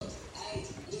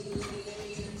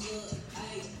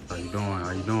doing?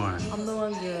 How you doing? I'm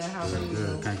doing good. How are you?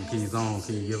 Good. Kankakee's on.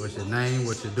 Can you give us your name,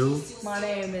 what you do? My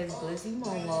name is Blissy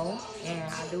Momo,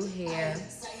 and I do hair.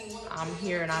 I'm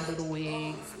here and I do the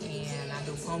wigs, and I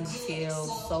do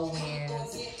ponytails,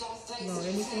 sew-ins,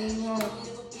 anything you want.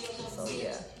 So,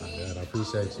 yeah. I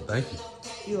appreciate you. Thank you.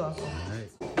 You're welcome. All right.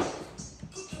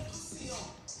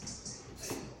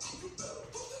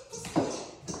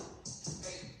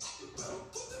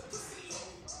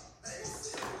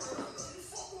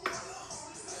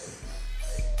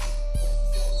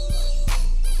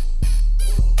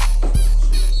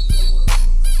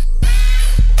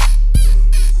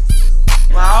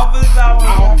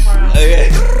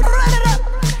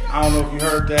 I don't know if you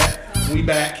heard that. We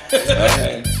back.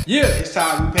 Okay. Yeah. It's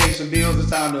time we pay some bills. It's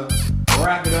time to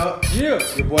wrap it up. Yeah.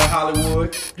 Your boy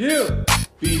Hollywood. Yeah.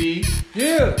 BD.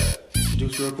 Yeah.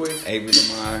 Introduce real quick. Avery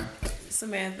Lamar.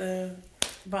 Samantha,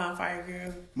 Bonfire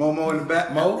Girl. Momo in the back.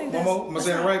 Momo. Am I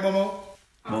saying it right, Momo?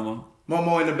 Momo.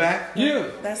 Momo in the back. Yeah.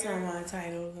 That's not my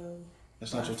title, though.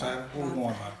 That's not your title? What we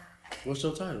going by? What's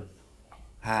your title?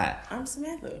 Hot. I'm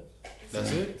Samantha.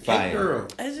 That's it? Fire. Hey, girl.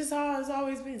 It's just how it's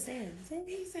always been Sam.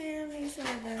 Hey, Sam. Hey,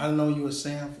 Samantha. I know you was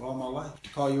Sam for all my life. To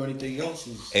call you anything else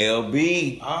is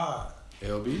LB.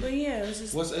 LB? But yeah, it was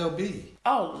just. What's LB?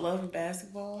 Oh, love and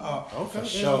basketball. Oh, Okay. for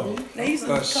sure. They used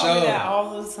to For call me sure. that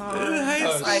all the time.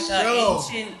 It's like sure.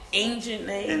 an ancient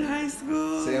name. High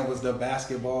school. Sam was the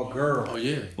basketball girl. Oh,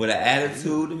 yeah. With an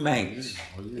attitude to match.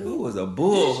 Oh, yeah. Who was a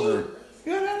bull?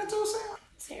 You had an attitude, Sam?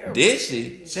 Terrible. Did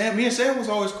she? Sam, me and Sam was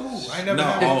always cool. I ain't never No,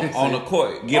 had on the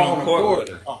court. Get on the court with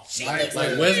her. Oh, She Like just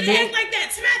Westbrook? act like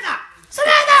that, Samantha.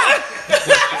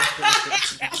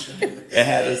 It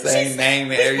had the same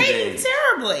name and She hated everything.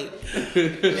 terribly.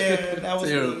 Yeah, that was me.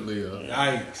 Terribly.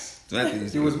 Nice. Nothing.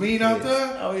 You was mean out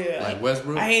there? Oh yeah. Like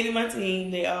Westbrook? I hated my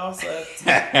team. They all sucked.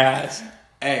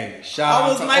 Hey, I shout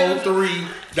was out Michael- to 03.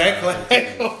 That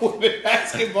class with the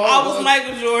basketball. I was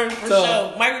Michael Jordan for Tough.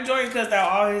 sure. Michael Jordan cussed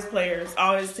out all his players,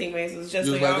 all his teammates. It's just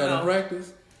You so was like y'all that in know.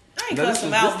 practice? I ain't cuss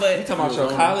them out, You but talking about your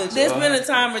college? there's or- been a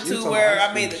time or You two talking where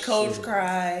high I made the school coach shit.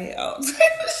 cry. Oh,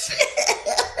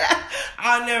 shit.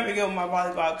 I'll never forget when my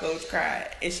volleyball coach cried,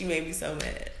 and she made me so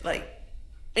mad. Like,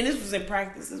 and this was in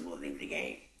practice. This wasn't even the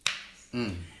game.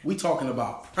 We talking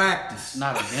about practice.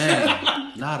 Not a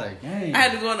game. Not a game. I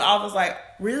had to go in the office like,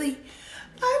 really?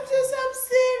 I'm just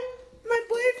upset. My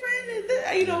boyfriend and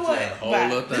this. You know what? A whole Bye.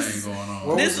 little thing going on.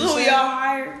 Where This is was who this y'all at?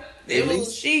 hired. It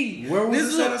was she. Where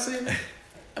was this this at, I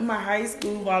said? My high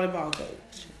school volleyball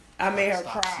coach. I made her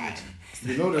cry.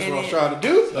 You know that's And what I was then- trying to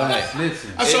do. Like, snitching.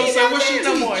 I showed She say not what she there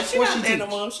no teach. more. She What not she there no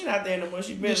teach. more. She not there no more.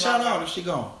 She been Yeah, shout long out gone. if she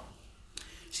gone.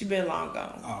 She been long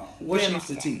gone. Oh, what Been she used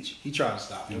to long teach? He tried to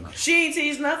stop him. She ain't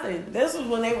teach nothing. This was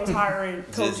when they was hiring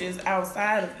coaches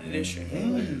outside of the district.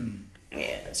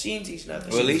 Yeah, she didn't teach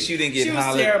nothing. Well, at least you didn't get She was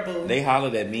hollered. terrible. They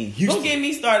hollered at me. Don't Houston. get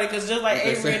me started, because just like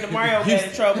Avery and Demario got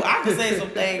in trouble, I could say some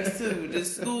things too. The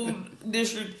school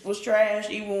district was trash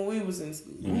even when we was in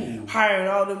school. Hiring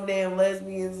all them damn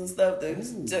lesbians and stuff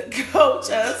to coach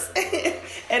us.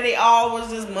 And they all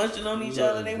was just munching on each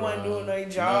other. They wasn't doing their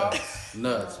job.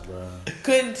 Nuts, bro.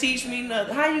 Couldn't teach me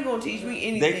nothing. How you gonna teach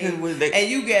me They anything? couldn't- and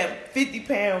you got 50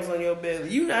 pounds on your belly.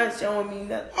 You not showing me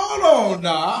nothing. Hold on,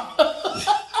 nah.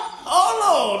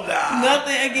 Hold on, nah.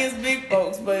 Nothing against big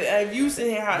folks, but if you sit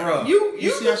here, Bruh, you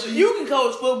you see how she- can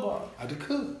coach football. I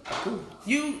could.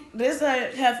 This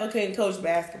heifer couldn't coach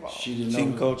basketball. She didn't She know.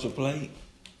 can coach a plate.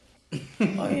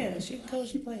 Oh yeah, she can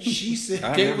coach the play. She said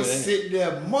I they remember was that. sitting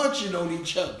there munching on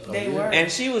each other. They were. And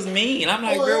she was mean. I'm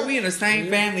like, girl, we in the same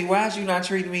family. Why is you not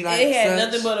treating me like They had such?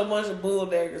 nothing but a bunch of bull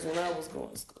daggers when I was going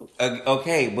to school.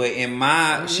 Okay, but in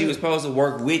my, she was supposed to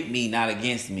work with me, not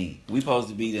against me. We supposed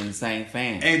to be in the same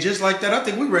family. And just like that, I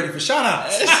think we ready for shout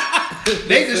outs.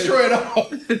 They destroyed all.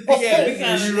 Yeah, we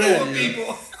kind You of ready?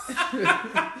 people.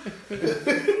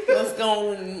 let's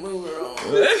go and move her on.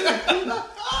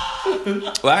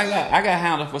 Well, I got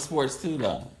handled for sports too,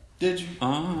 though. Did you?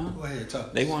 Uh huh. Go ahead,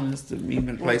 talk. They wanted us to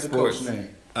even play What's the coach sports. name?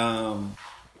 I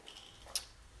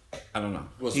don't know.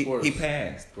 What He sports?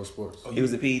 passed. What sports? He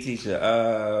was a PE teacher.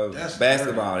 That's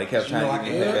Basketball. They kept You know I trying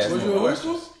to can get me ask to Was play you a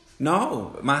basketball. whistle?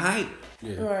 No, my height.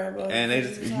 Yeah. Right, but And they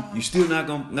just, you still not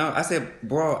gonna, no, I said,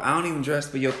 bro, I don't even dress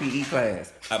for your PE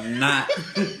class. I'm not,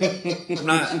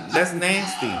 that's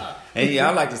nasty. And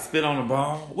y'all like to spit on the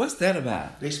ball. What's that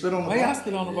about? They spit on the Why y'all ball.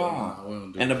 spit on the ball? we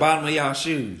don't do And the bottom of y'all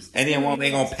shoes. And then when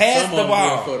they gonna pass Some the of them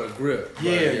ball. do it for the grip.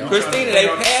 Yeah, But, you- Christina, they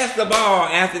passed the ball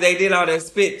after they did all that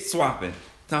spit swapping.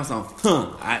 Tell them,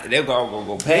 they're gonna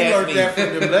go They past learned me. that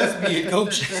from them lesbian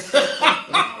coaches.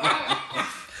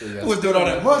 Who was doing all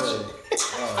that munching.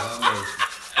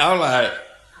 Oh, I was like,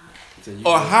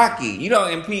 Or hockey. You know,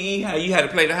 in PE, how you had to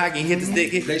play the hockey and hit the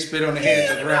stick. They spit on the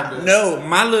head to grab the. No,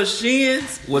 my little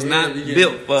shins was not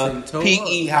built for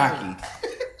PE hockey.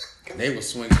 They was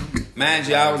swinging. Mind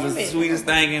you, I was the sweetest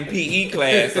thing in PE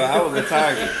class, so I was a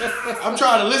target. I'm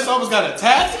trying to listen. I almost got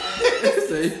attacked.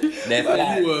 That's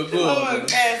why. You were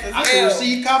good. I can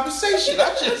receive compensation.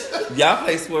 Y'all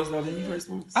play sports though? Did you play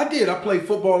sports? I did. I played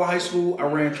football in high school. I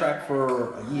ran track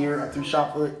for a year. I threw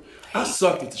shot put. I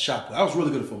sucked at the shot put. I was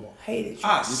really good at football. Hated you.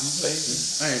 I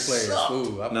I ain't played in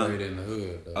school. I played in the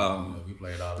hood. We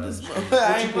played all that.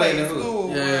 I ain't played in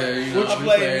school. Yeah, you know, I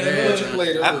played in the hood. What you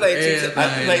played? I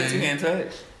played two-hand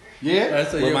touch. Yeah.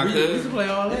 That's With my we cousin. used to play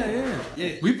all that.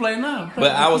 Yeah. We play now.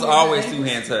 But I was always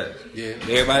two-hand touch. Yeah.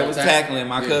 Everybody was tackling.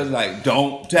 My cousin like,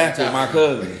 don't tackle my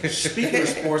cousin. Speaking of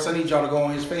sports, I need y'all to go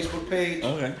on his Facebook page.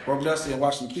 Okay. Broke Dusty and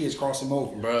watch some kids cross him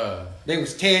over. Bruh. They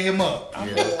was tearing him up.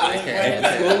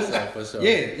 For sure.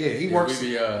 Yeah. He works. We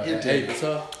be in hey,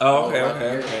 tough. Oh,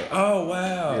 okay. Oh,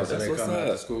 wow. Yeah, so That's they what's come out of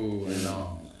up. school and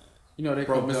you know they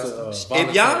Bro, come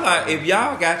If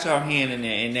y'all got your hand in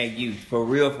there in that youth, for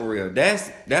real, that's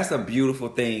a beautiful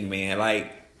thing, man.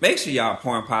 Like, make sure y'all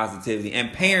pouring positivity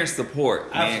and parent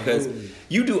support, man, because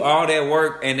you do all that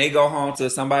work and they go home to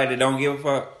somebody that don't give a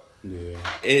fuck. Yeah.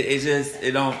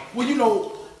 It don't. Well, you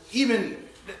know, even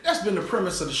that's been the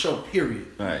premise of the show. Period.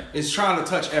 Right. It's trying to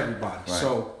touch everybody. Right.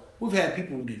 So we've had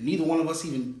people that neither one of us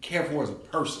even care for as a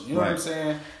person. You know what I'm Right.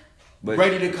 saying? But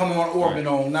Ready to come on orbit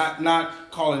on,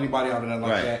 not calling anybody out or nothing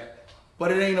like Right. that.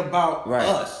 But it ain't about Right.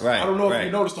 us. Right. I don't know if Right.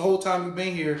 you noticed the whole time you've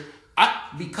been here.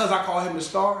 Because I call him the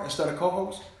star instead of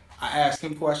co-host, I ask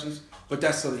him questions. But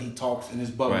that's so that he talks in his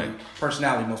bubbly Right.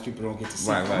 personality. Most people don't get to see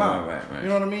Right, come right, out. right. You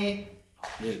know what I mean?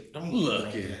 Yeah, don't Look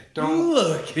at it. Don't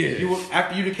Look at it. You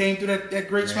after you came through that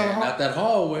great smell Not that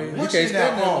hallway. What's you in can't that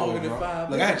stand there hallway, longer than bro? 5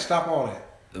 Look, I had to stop all that.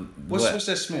 What's what?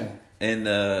 that smell? In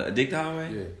the addicted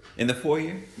hallway? Yeah. In the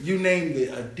foyer? You named the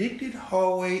addicted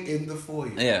hallway in the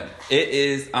foyer. Yeah. It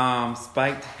is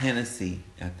spiked Hennessy,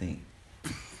 I think.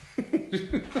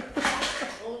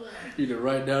 You can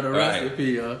write down the Right.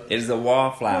 recipe, It is a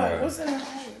wallflower. What's in the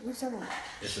hallway? What's that about?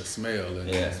 It's a smell. And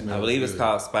Yeah. it smells I believe it's good.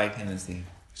 called spiked Hennessy.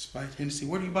 Spike Hennessy.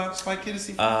 Where do you buy Spike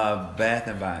Hennessy? Bath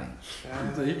and Body.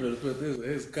 So you better put this in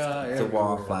his car. It's a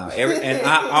wallflower. And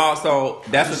I also,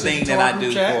 that's the thing that I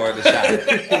do Chat? for the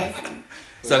shop.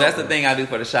 So that's the thing I do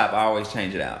for the shop. I always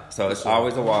change it out. So it's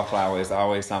always a wallflower. It's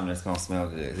always something that's gonna smell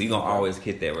good. So you're gonna always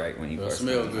get that right when you It'll first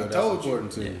smell it. good. That's told you.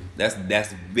 important to you. That's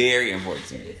very important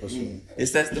to me. For sure. It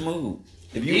sets the mood.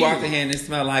 If you walk in here and it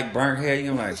smell like burnt hair,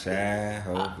 you're like, child,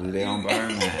 hopefully they don't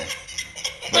burn mine.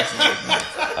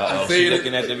 Uh-oh, See she it?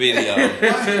 looking at the video.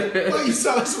 Why you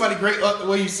sound like somebody great the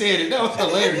way you said it? That was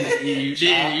hilarious.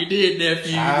 You did,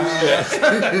 nephew.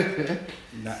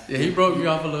 Yeah, he broke me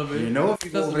off a little bit. You know, if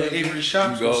you go over to Avery shop,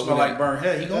 You it's go gonna smell over like burnt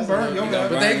hair. He gonna burn your gonna hair.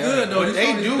 But they good though. But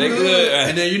they do They good. good.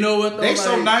 And then you know what though? They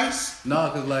so Like, nice. Nah,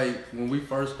 cause like when we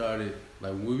first started,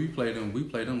 like when we play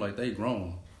them like they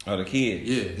grown. Oh, the kids.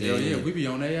 Yeah. We be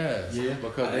on their ass. Yeah.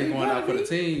 Because they going out for the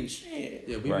team. Shit.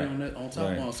 Yeah, we Right. be on top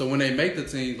Right. of them. So when they make the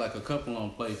teams, like a couple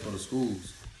on play for the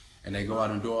schools, and they go out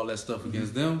and do all that stuff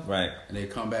against them, Right. and they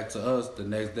come back to us the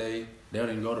next day, they don't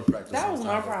even go to practice. That was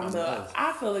my sometimes. problem though.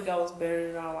 I feel like I was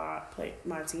better than all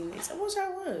my teammates. I wish I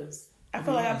was. I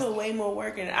feel like I put way more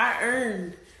work in. I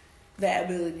earned the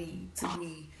ability to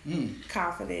be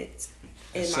confident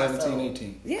in 17, myself.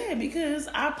 18. Yeah, because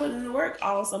I put in the work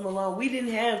all summer long. We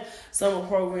didn't have summer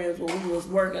programs where we was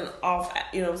working off,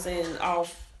 you know what I'm saying,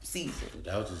 off season.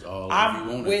 That was just all I if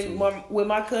you wanted to. with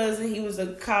my cousin, he was a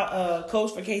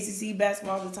coach for KCC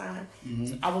basketball at the time.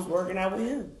 So I was working out with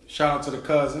him. Shout out to the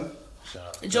cousin. Shout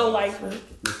out to Joe Lightfoot.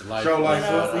 Mr. Life. Joe You know what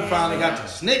Lightfoot. I'm We saying? finally got to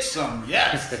snitch something.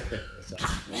 Yes.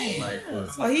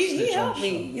 So he helped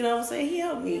me. You know what I'm saying? He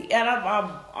helped me, and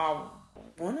I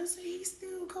want to say he's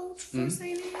still coach for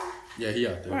St. Anne. Yeah, he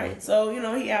out there. Right. So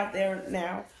he out there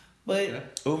now, but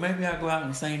Oh, maybe I'll go out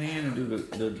in St. Anne and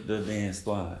do the dance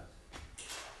squad.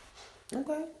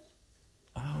 okay.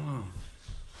 I don't know.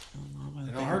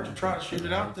 It don't hurt to try to shoot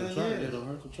it out there. It Yeah. don't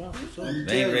hurt to try for sure.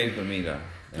 They ain't ready for me though.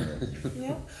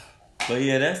 Yeah. But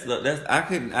yeah, that's I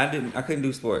couldn't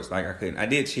do sports. Like I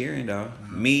did cheering though.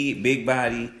 Me, Big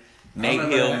Body, Nate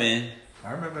remember Hillman.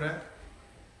 I remember that.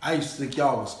 I used to think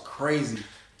y'all was crazy.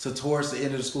 So towards the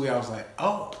end of the school year, I was like,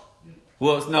 oh.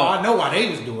 Well, no, Oh, I know why they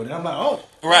was doing it. I'm like, oh.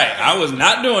 right. I was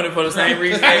not doing it for the same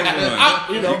reason they was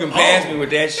doing it. You can pass me with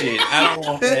that shit. I don't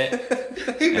want that.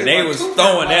 And they was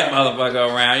throwing that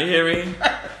motherfucker around. You hear me?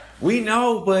 We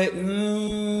know, but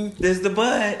there's the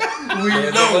but. We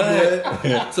know,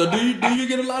 but. So do you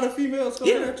get a lot of females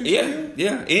coming at you?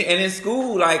 Yeah. And in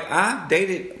school, like I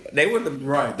dated they were the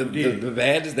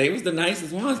baddest. They was the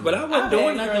nicest ones, but I wasn't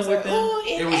doing nothing with them. Oh,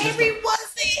 and every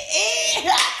once in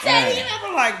I tell you,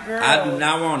 I'm like, girl, I do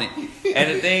not want it.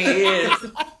 And the thing is,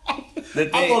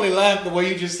 I'm only laughing the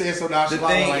way you just said so now. The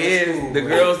thing is, cool,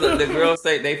 the girls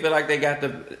say they feel like they got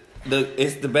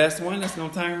it's the best one that's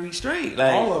gonna turn me straight.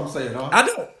 Like all of them say it, huh?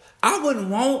 I wouldn't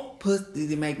want pussy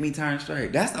to make me turn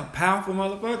straight. That's a powerful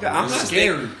motherfucker. I'm not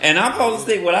scary. And I'm supposed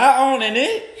to stick what I own in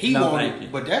it. He want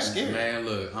it, but that's scary. Man,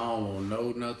 look, I don't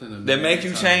want nothing that make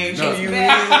you change who you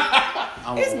is.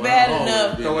 It's bad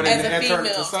enough as a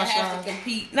female to have to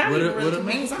compete. Not even really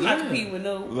compete, because I'm not competing with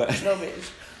no bitch.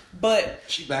 But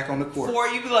she back on the court. Before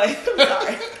you be like,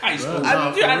 I'm sorry. But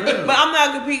I'm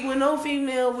not competing with no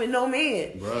female with no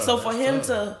man. Bruh, so for him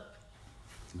to,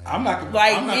 I'm not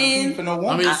competing for no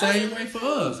woman. I mean, same way for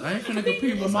us. I ain't finna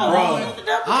compete with my bro.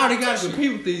 I already got to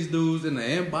compete with these dudes in the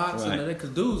inbox and that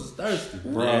because dudes is thirsty.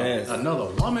 Bro, another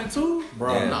woman too,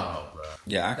 bro. Yeah. No, bro.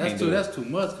 Yeah, I can't do it. That's too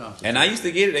much competition. And I used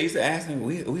to get it. They used to ask me,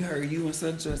 "We heard you and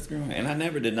such a girl," and I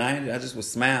never denied it. I just would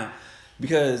smile.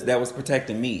 Because that was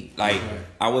protecting me. Like,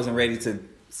 I wasn't ready to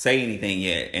say anything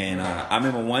yet. And I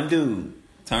remember one dude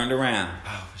turned around. Oh,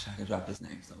 I wish I could drop his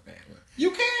name so bad.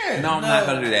 You can. No, I'm not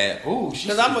going to do that.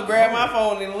 Because I'm going to grab my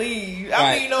phone and leave.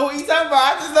 I don't even know who he's talking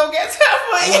about. I just don't get time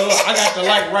for it. Well, I got the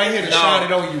light right here to shine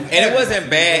it on you. And it wasn't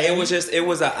bad. It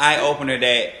was an eye-opener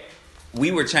that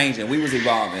we were changing. We was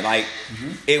evolving. Like,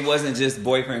 it wasn't just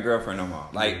boyfriend, girlfriend no more.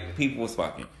 Like, people was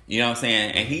fucking. You know what I'm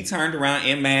saying? And he turned around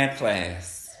in math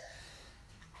class.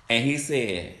 And he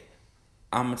said,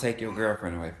 I'm going to take your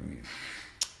girlfriend away from you.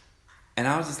 And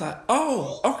I was just like,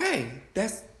 oh, okay,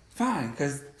 that's fine,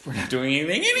 because we're not doing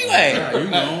anything anyway. Yeah, you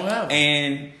don't have it.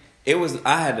 And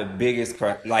I had the biggest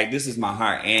crush. Like, this is my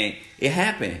heart. And it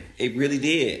happened. It really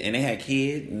did. And they had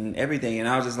kids and everything. And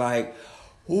I was just like,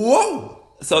 whoa.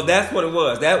 So that's what it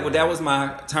was. That was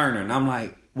my turner. And I'm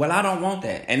like, well, I don't want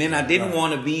that. And then I knew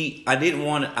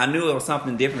it was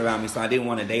something different about me, so I didn't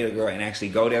want to date a girl and actually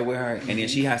go there with her. And then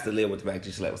she has to live with the fact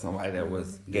that she slept with somebody that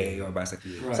was gay or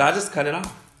bisexual. Right. So I just cut it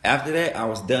off. After that, I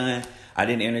was done. I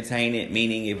didn't entertain it,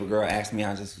 meaning if a girl asked me,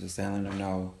 I just was telling her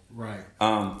no. Right.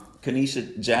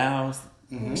 Kanisha Giles,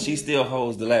 she still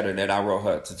holds the letter that I wrote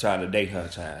her to try to date her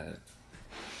child.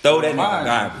 Throw that in the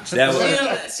garbage. That was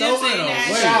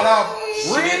shout out.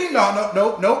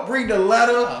 Bring the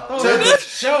letter to the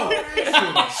show.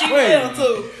 She will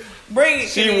too. Bring it.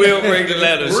 She will bring the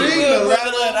letter. Bring the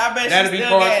letter. I bet that'll be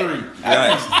part 3.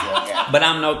 Right. But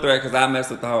I'm no threat because I mess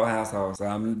with the whole household,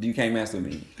 so you can't mess with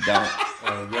me. Don't.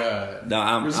 Oh God. No,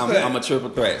 I'm a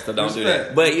triple threat, so don't do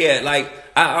that. But yeah, like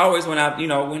I always went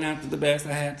after the best.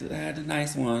 I had the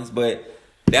nice ones, but.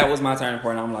 That was my turning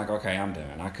point. I'm like, okay, I'm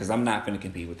done. Because I'm not finna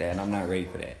compete with that. And I'm not ready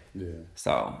for that. Yeah.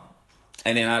 So,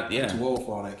 and then I'm too old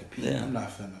for all that competing. Yeah.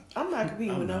 I'm not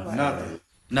competing with nobody. Nothing.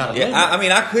 Not I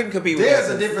mean, I couldn't compete with There's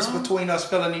a difference between us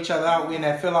filling each other out. We in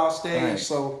that fill out stage. Right.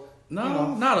 So,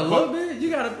 not a little bit. You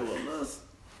got to do a little.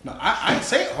 No, I ain't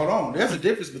saying, hold on. There's a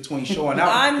difference between showing out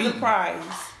and I'm the prize.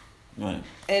 Right.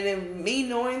 And in me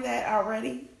knowing that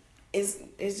already, it's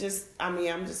just. I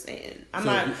mean, I'm just saying. I'm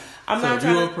not. If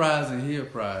you're a prize and he a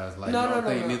prize, like y'all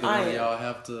think neither one of y'all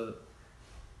have to.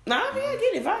 No, I mean, I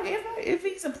get it. If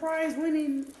he's a prize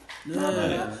winning,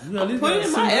 I'm putting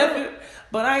in my effort,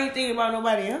 but I ain't thinking about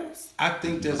nobody else. I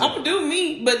think I'm gonna do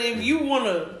me, but if you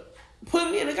wanna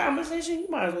put me in a conversation, you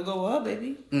might as well go with her,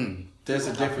 baby. There's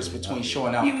a difference between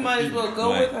showing out. You might as well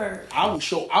go with her. I will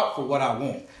show out for what I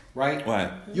want. Right? Right.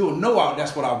 You'll know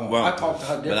that's what I want. I talk to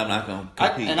her different. But I'm not going to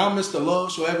compete. And I'm Mr. Love,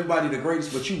 show everybody the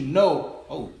greatest, but he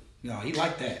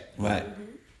like that. Right.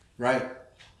 Right?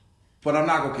 But I'm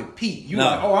not going to compete.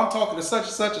 Like, I'm talking to such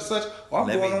and such and such. I'm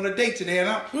going on a date today and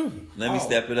let me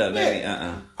step it up.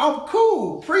 I'm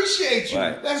cool. Appreciate you.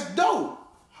 Right. That's dope.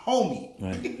 Homie.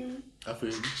 Right. I feel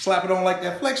you. Slap it on like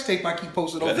that flex tape I keep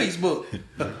posting on Facebook.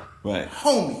 Right.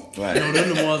 Homie. Right.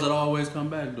 Them the ones that always come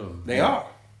back though. They are.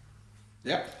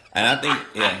 Yep. And I think,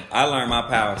 I learned my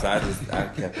power, so I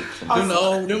kept it. Them the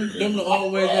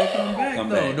always that come back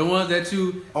though. The ones that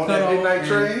you on that midnight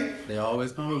train, they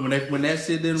always come. When that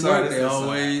shit didn't work, they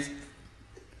always,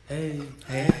 hey,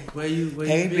 where you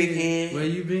been? Where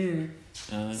you been?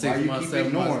 6 months,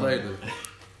 7 months later,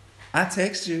 I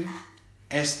text you.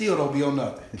 And still don't be on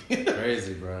nothing.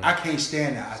 Crazy, bro. I can't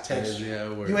stand that. I text you.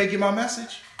 You ain't get my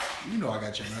message? You know I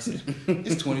got your message.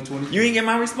 It's 2020. You ain't get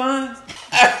my response?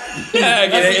 I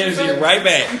get that energy right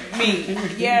back. Me.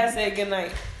 Yeah, I said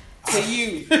goodnight. To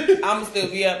you. I'ma still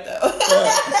be up though.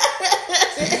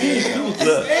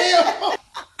 Look,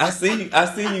 I see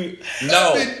you.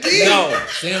 No.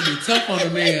 Sam be tough on the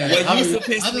man. What used to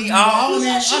piss me off.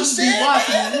 I just be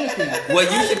watching and looking.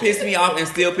 What used to piss me off and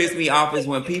still piss me off is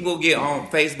when people get on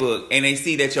Facebook and they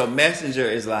see that your messenger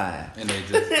is live. And they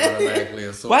just automatically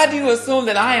assume. Why do you assume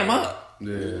that I am up?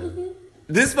 Yeah.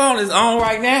 This phone is on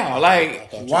right now. Like,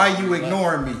 why you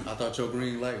ignoring me? I thought your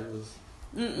green light was.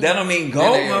 That don't mean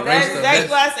go. That's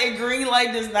why I say green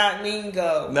light does not mean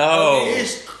go. No. Okay.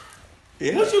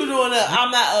 Yeah. What you doing up?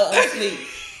 I'm not asleep.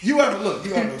 You ever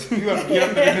get up in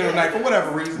the middle of the night for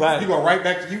whatever reason. Right. You go right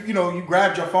back to you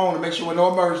grabbed your phone to make sure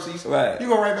no emergencies. Right. You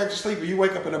go right back to sleep and you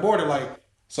wake up in the morning like,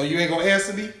 so you ain't gonna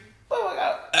answer me? Oh my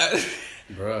God.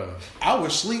 Bro. I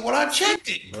was asleep when I checked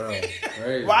it. Bro.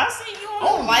 Crazy. Well, I see you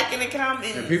on liking and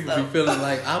commenting. And people be feeling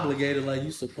like obligated, like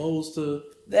you supposed to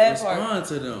respond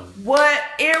to them. What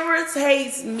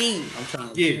irritates me? I'm trying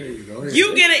to hear you. Go ahead.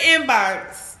 You get an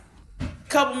inbox.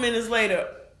 Couple minutes later,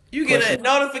 you get a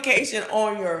notification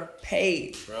on your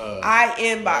page. Bruh. I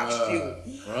inboxed you.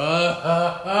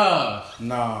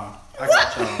 Nah. I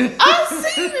got y'all. I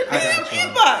seen the damn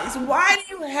inbox. Why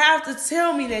do you have to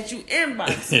tell me that you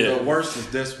inboxed? The worst is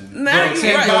this one. Now they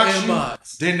you right.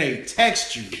 inbox you, then they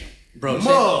text you. Bro,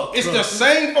 it's the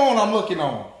same phone I'm looking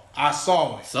on. I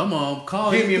saw it. Some of them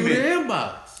call you through the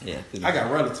inbox. Yeah, I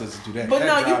got relatives to do that. But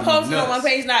that no, you posted on my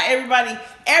page. Now everybody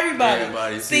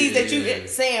sees that you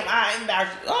Sam. I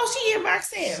inboxed you. Oh, she inboxed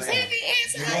Sam. Sam didn't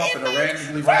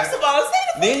answer. First of all,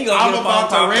 then you I'm about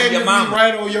to randomly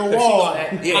write on your wall.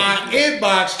 Yeah. I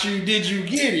inboxed you. Did you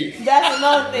get it? That's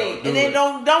another thing. And then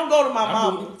don't go to my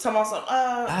mom. Tell me something.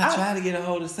 I tried to get a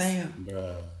hold of Sam.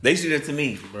 Bruh. They shoot it to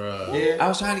me. Bruh. I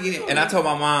was trying to get it, and I told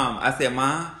my mom. I said,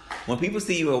 "Mom, when people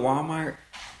see you at Walmart,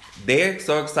 they're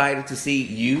so excited to see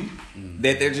you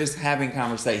that they're just having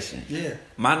conversation. Yeah.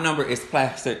 My number is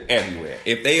plastered everywhere.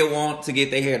 If they want to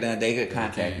get their hair done, they could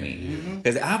contact me.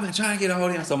 Because I've been trying to get a hold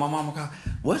of him. So my mama called.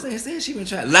 What's that? Said she been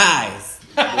trying. Lies.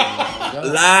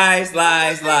 Lies.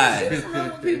 This is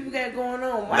what people got going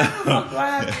on. Why the fuck do I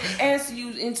have to answer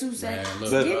you in 2 seconds? Man,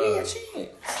 look, Give me a chance.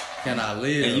 Can I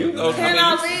live? And you know, Can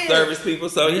I live? service people.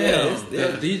 So yeah.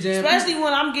 DJ. Especially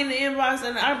when I'm getting the inbox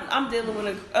and I'm dealing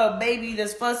with a baby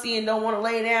that's fussy and don't want to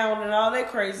lay down and all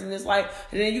that craziness. Like,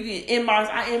 and then you get inbox.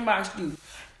 I inboxed you.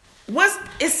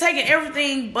 It's taking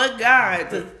everything but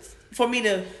God for me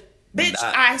to. Bitch,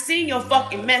 I seen your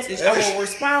fucking message. I will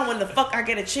respond when the fuck I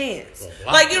get a chance.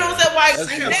 Like, you know what I'm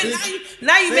saying?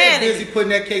 Now you mad at busy me. putting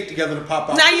that cake together to pop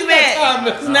out. Now you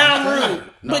mad. Now I'm rude.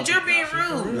 But you're being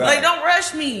rude. Right. Like, don't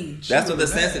rush me. That's what the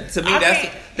sensitive. To me,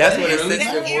 that's what the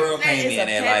sensitive world came in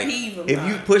at. Like, if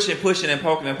you pushing and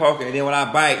poking, and then when I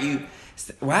bite you,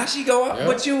 why she go up?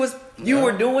 But you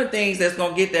were doing things that's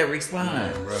gonna get that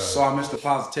response. So I missed the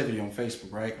positivity on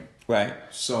Facebook, right? Right.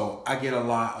 So I get a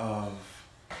lot of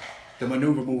the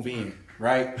maneuver move in,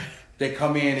 right? They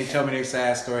come in, they tell me their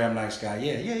sad story. I'm nice guy.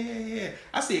 Yeah.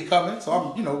 I see it coming. So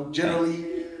I'm,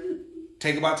 generally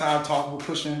taking my time talking,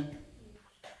 pushing.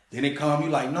 Then they come, you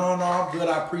like, no, I'm good.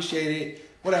 I appreciate it.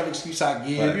 Whatever excuse I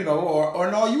give, right. or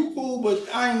no, you cool, but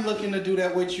I ain't looking to do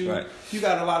that with you. Right. You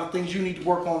got a lot of things you need to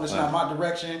work on. That's not my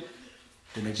direction.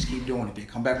 Then they just keep doing it. They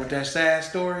come back with that sad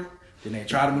story. Then they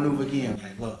try to maneuver again.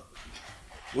 Like,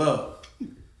 look.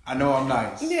 I know I'm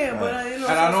nice. Yeah, but and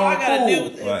I know I I'm gotta cool. deal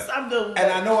with this. Right. I'm doing.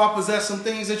 And I know I possess some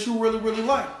things that you really, really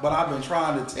like. But I've been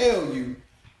trying to tell you,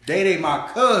 they my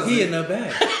cousin. He in the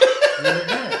back.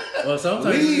 Well,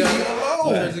 sometimes Leave you me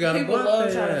alone. People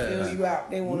love trying to feel you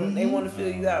out. They want to feel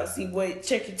you out.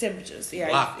 Check your temperature. See how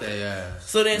Block you feel. their ass.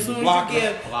 So then, as soon as you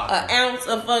give an ounce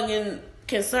of fucking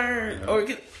concern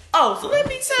so let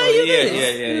me tell you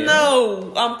this. Yeah.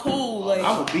 No, I'm cool. Like,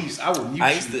 I'm a beast. I will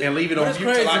mute you and leave it on mute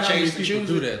till I change the people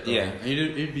do that. Though. Yeah,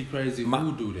 it'd be crazy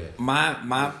who do that.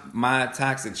 My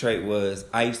toxic trait was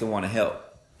I used to want to help.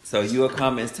 So you would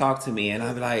come and talk to me, and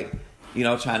I'd be like,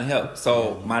 trying to help.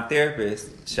 So my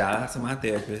therapist, shout out to my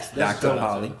therapist, Dr.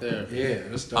 Holly. Yeah,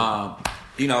 that's dope.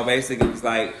 Basically it's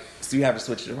like, so you have to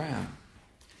switch it around.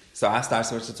 So I start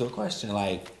switching to a question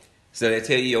like. So they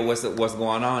tell you what's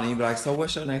going on, and you be like, "So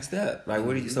what's your next step? Like,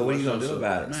 what are you gonna do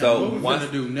about it?" Man, so what we gonna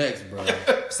do next, bro?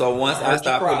 So once I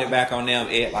start putting it back on them,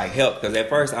 it like helped because at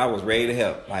first I was ready to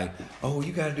help. Like, oh,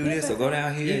 you gotta do this, or go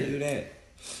down here and do that.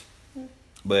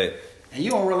 But and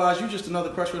you don't realize you just another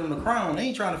crush with them the crown. They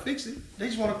ain't trying to fix it. They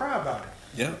just want to cry about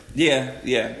it. Yeah.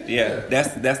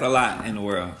 That's a lot in the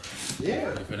world. Yeah.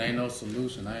 If it ain't no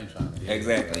solution, I ain't trying to.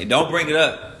 Exactly. Don't bring it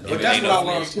up. But that's what I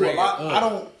learned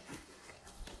too.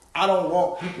 I don't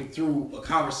walk people through a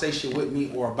conversation with me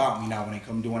or about me now when they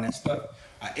come doing that stuff.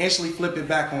 I instantly flip it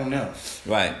back on them.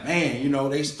 Right. Man,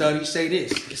 they study, say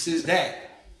this is that.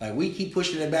 Like we keep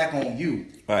pushing it back on you.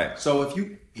 Right. So if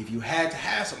you had to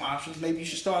have some options, maybe you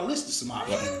should start listing some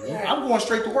options. I'm going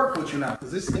straight to work with you now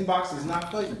because this inbox is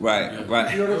not for you. Right.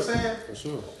 Right. You know what I'm saying? For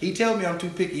sure. He tell me I'm too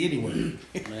picky anyway.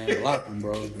 Man, block him,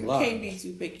 bro. Block Can't him. be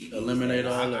too picky. Eliminate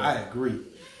all that. I agree.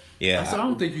 Yeah. So I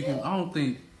don't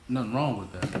think nothing wrong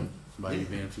with that. By you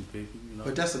being too picky, you know.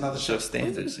 But that's another show.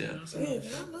 Standards. Yeah. Yeah,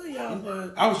 I know y'all,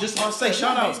 but I was just about to say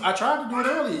shout outs. I tried to do it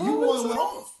earlier. You boys went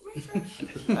off.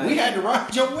 We had to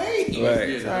ride your way. Right.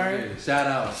 Yeah, Sorry. yeah. Shout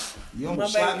out. You my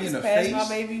almost slapped me baby in the past face. my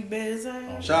baby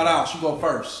bedtime. Shout out. You go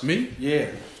first. Me?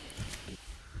 Yeah.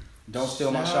 Don't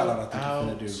steal my shout out.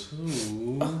 I think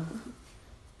you're gonna do.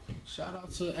 Shout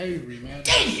out to Avery, man.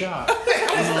 That shot. You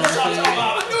know what I'm saying?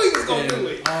 I knew he was gonna do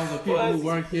it. All the people who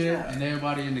work here and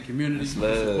everybody in the community who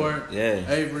love. support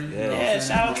Yeah. Avery. You know what Yeah, I'm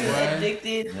shout out to saying? Right?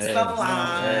 Addicted Yeah. Salon.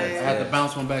 I had to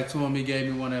bounce one back to him. He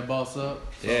gave me one that boss up.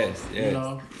 So, Yes, You yes.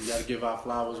 know, you gotta give out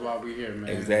flowers while we're here, man.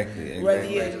 Exactly. Whether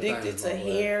Exactly. you're addicted to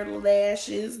hair,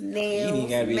 lashes, You nails, ain't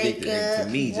gotta be addicted makeup, to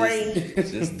me.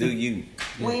 braids, Just do you.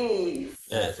 wigs,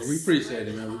 So we appreciate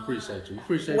it, man. We appreciate you. We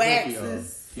appreciate both of y'all.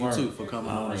 waxes. You too for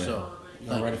coming on the yeah. show.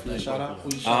 You ready for the shout out? Who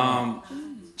you shout out?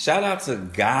 Shout out to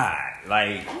God.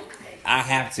 Like, I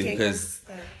have to, because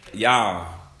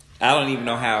y'all, I don't even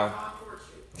know how.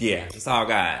 Yeah, it's all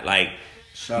God. Like,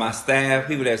 my staff,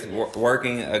 people that's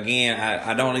working, again,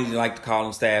 I don't even like to call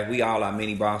them staff. We all are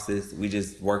mini bosses. We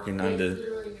just working under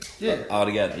all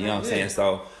together. You know what I'm saying?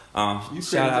 So,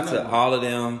 shout out to all of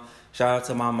them. Shout out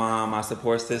to my mom, my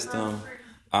support system,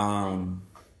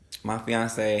 my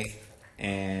fiance,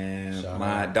 and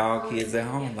my dog kids at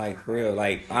home. Like, for real.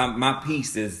 Like, my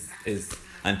peace is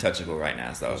untouchable right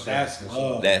now. So That's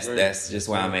love. that's just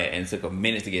where I'm at, and it took a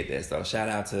minute to get there. So shout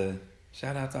out to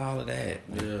all of that.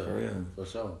 Like, Yeah, for real. for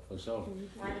sure.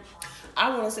 I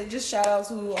want to say just shout out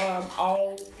to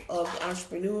all of the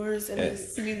entrepreneurs in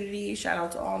this community. Shout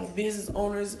out to all the business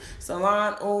owners,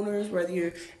 salon owners, whether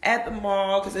you're at the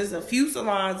mall, because there's a few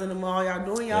salons in the mall. Y'all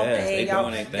doing y'all Yes, thing. they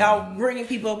doing their thing. Y'all bringing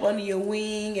people up under your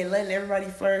wing and letting everybody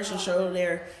flourish and show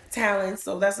their talents.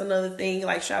 So that's another thing.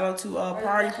 Like, shout out to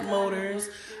party promoters,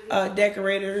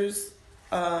 decorators,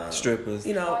 Strippers.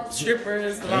 you know,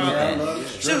 strippers.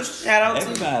 Shoot, shout out to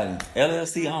Everybody.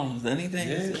 LLC owners.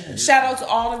 Anything. shout out to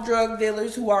all the drug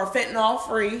dealers who are fentanyl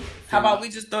free. How about we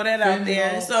just throw that out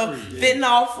there? So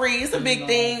fentanyl free, it's a big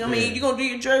thing. I mean, you're gonna do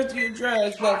your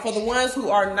drugs, but for the ones who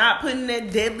are not putting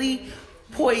that deadly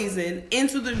poison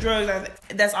into the drugs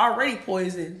that's already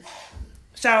poison,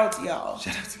 shout out to y'all.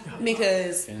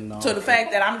 Because to the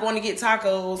fact that I'm going to get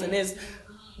tacos and there's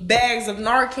bags of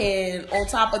Narcan on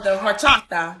top of the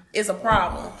horchata is a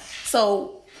problem.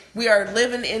 So we are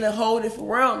living in a whole different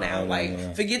world now.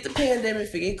 Like, forget the pandemic,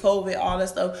 forget COVID, all that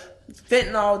stuff.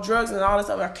 Fentanyl, drugs, and all that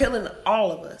stuff are killing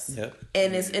all of us. Yep.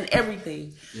 And it's in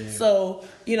everything. So,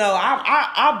 you know,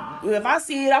 I if I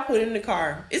see it, I put it in the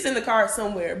car. It's in the car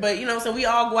somewhere. But, you know, so we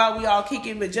all go out, we all kick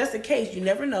it. But just in case, you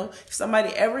never know. If somebody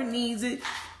ever needs it,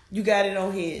 you got it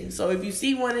on hand. So if you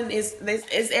see one, it's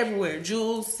everywhere.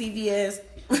 Jewels, CVS,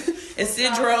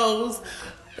 Isidro's,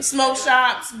 smoke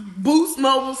shops, Boost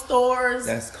mobile stores.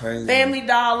 That's crazy. Family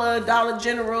Dollar, Dollar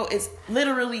General. It's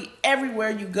literally everywhere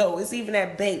you go. It's even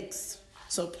at banks.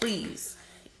 So please,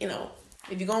 you know,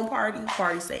 if you're going to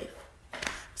party safe.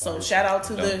 So shout out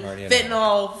to the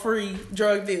fentanyl free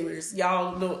drug dealers.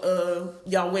 Y'all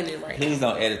winning right now. Please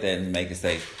don't edit that and make it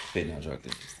say fentanyl drug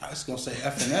dealers. I was gonna say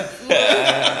F and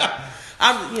F.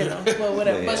 I'm, you know, but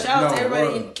whatever. But shout out to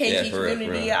everybody in Kankakee for real,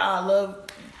 community. for real. I love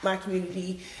my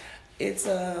community. It's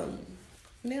you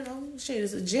know, shit,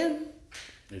 it's a gym.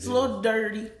 It's a little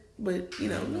dirty, but you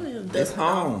know, It's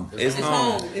home. It's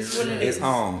home. It's what it is. It's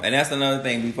home. And that's another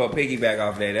thing before piggyback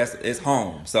off that. It's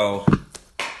home. So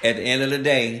at the end of the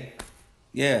day,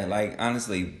 yeah, like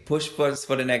honestly, push for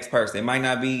the next person. It might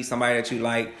not be somebody that you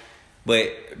like, but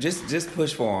just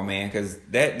push for them, man, because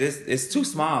it's too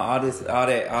small. All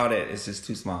that is just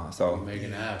too small. So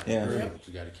Making it happen. Yeah.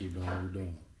 You got to keep doing what we're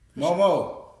doing.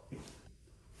 Momo, you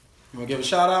wanna give a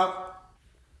shout out?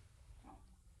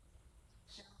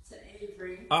 Shout out to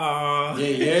Avery.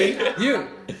 Yeah. You.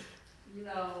 You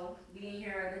know, being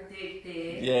here at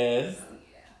Addicted. yes.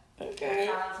 Yeah. Okay.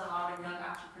 Shout out to all the young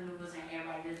entrepreneurs and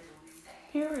everybody that's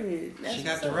doing things. Period. She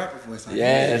got the rapper voice on.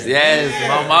 Yes,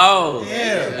 Momo.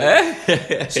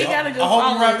 Yeah. She gotta go. I hope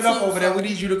follow you wrap it up too, over there. so- We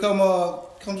need you to come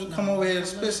over here and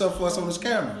spit stuff for us on this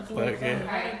camera. Okay.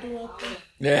 Right.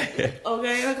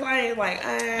 Okay, her client like,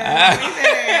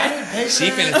 she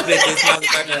finna split this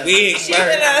motherfucking wig first.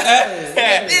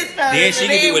 Then she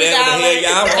can do whatever the hell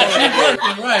y'all want her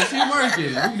to do. Right, she working.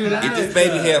 We can do that. Get this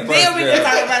baby hair first, then we girl. can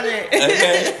talk about that.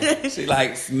 Okay. She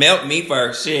like smelt me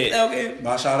first. Shit. Okay.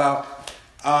 My shout out.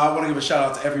 I want to give a shout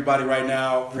out to everybody right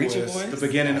now. Who Preacher is voice? the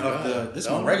beginning of the. This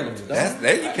is my regular voice.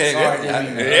 There you can. Sorry,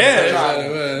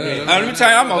 Yeah. Let me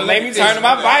turn. I'm gonna make me turn to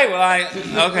my Bible. Like,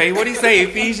 okay, what do he say?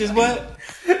 Ephesians what?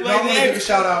 No, I want to give a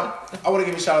shout out. I want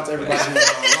to give a shout out to everybody who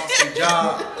lost their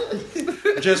job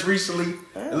just recently.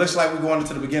 It looks like we're going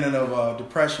into the beginning of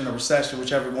depression or recession,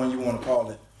 whichever one you want to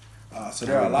call it. So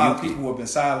there are a lot of people who have been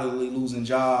silently losing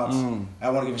jobs.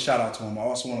 I want to give a shout out to them. I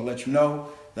also want to let you know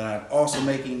that I'm also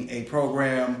making a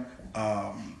program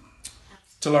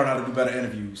to learn how to do better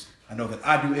interviews. I know that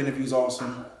I do interviews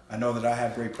awesome. I know that I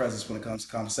have great presence when it comes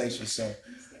to conversations. So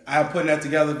I'm putting that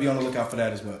together. Be on the lookout for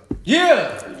that as well.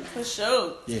 Yeah. For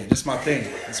sure. Yeah, that's my thing.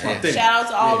 That's my thing. Shout out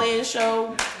to All In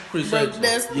Show. Appreciate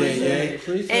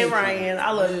you. And Ryan.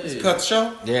 I love you. Cut the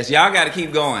show. Yes, y'all got to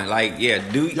keep going. Like,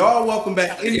 do Y'all welcome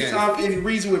back anytime, any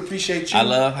reason. We appreciate you. I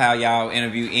love how y'all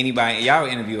interview anybody. Y'all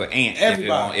interview an ant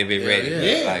Everybody. if it ready.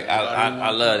 Yeah. Like I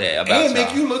love that about and y'all.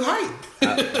 make you look hype.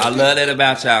 I love that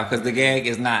about y'all because the gag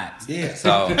is not. Yeah.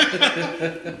 So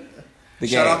the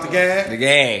Shout out to Gag. The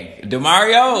gag.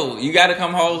 DeMario, you got to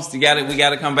come host. We got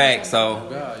to come back. So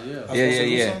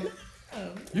yeah.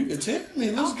 You can tell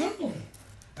me. Let's go.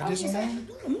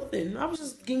 Nothing. I was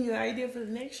just giving you an idea for the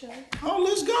next show. Oh,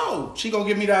 let's go. She gonna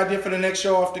give me the idea for the next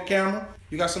show off the camera.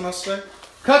 You got something else to say?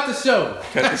 Cut the show.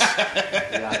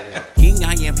 Keep